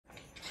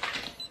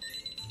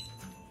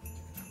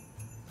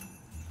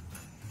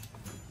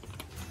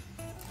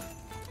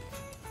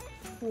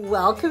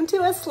Welcome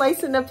to A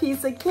Slice and a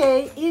Piece of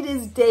Cake. It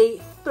is day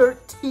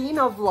 13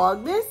 of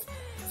Vlogmas.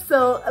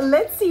 So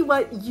let's see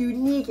what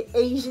unique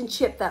Asian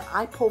chip that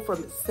I pulled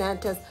from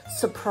Santa's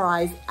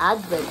surprise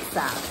advent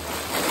sack.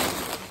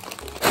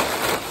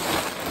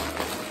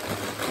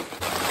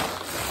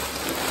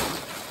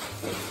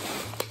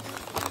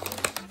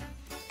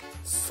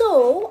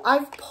 So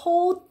I've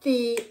pulled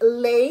the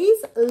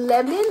Lay's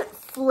lemon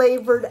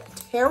flavored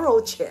taro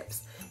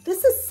chips.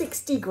 This is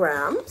 60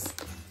 grams.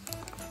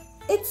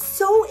 It's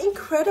so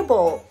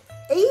incredible.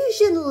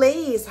 Asian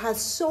Lay's has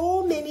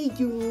so many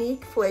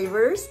unique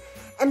flavors,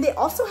 and they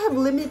also have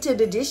limited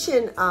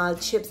edition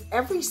chips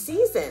every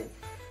season.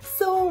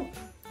 So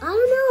I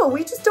don't know,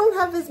 we just don't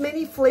have as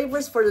many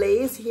flavors for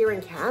Lay's here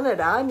in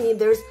Canada. I mean,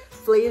 there's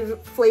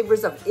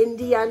flavors of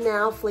India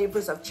now,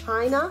 flavors of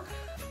China,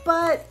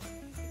 but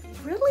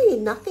really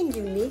nothing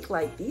unique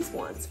like these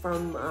ones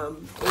from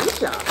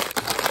Asia.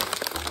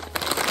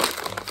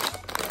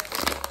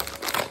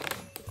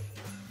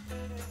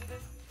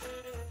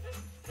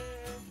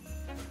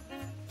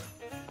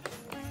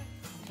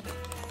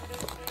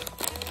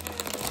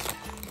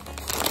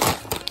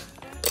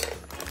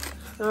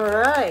 All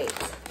right.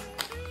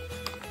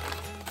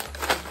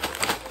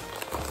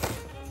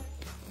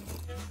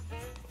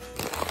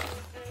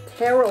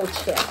 Taro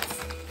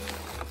chips.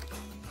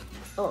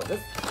 Oh,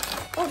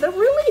 they're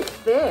really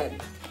thin.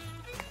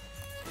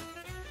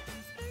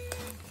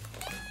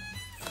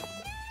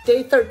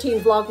 Day 13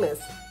 Vlogmas.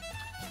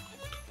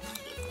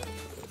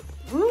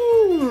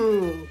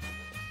 Mmm.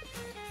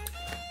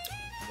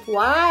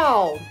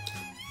 Wow.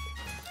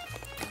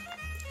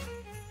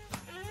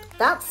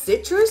 That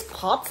citrus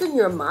pops in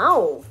your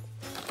mouth.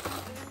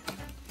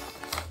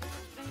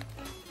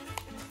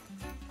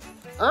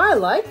 I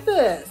like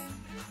this.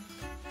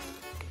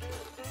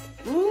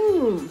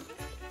 Mmm.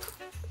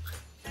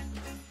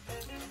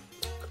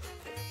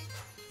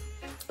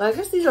 I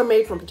guess these are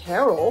made from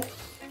taro.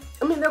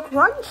 I mean, they're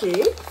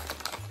crunchy.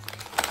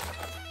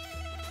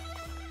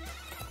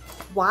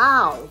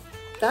 Wow,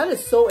 that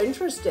is so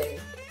interesting.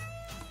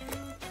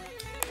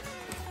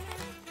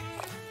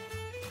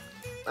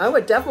 I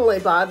would definitely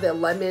buy the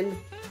lemon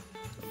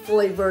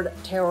flavored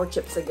taro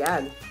chips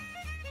again.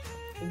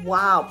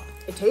 Wow,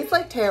 it tastes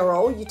like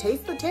taro. You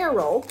taste the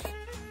taro.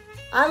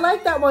 I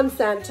like that one,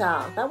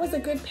 Santa. That was a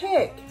good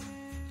pick.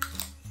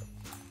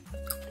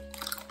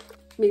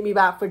 Meet me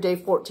back for day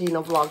 14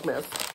 of Vlogmas.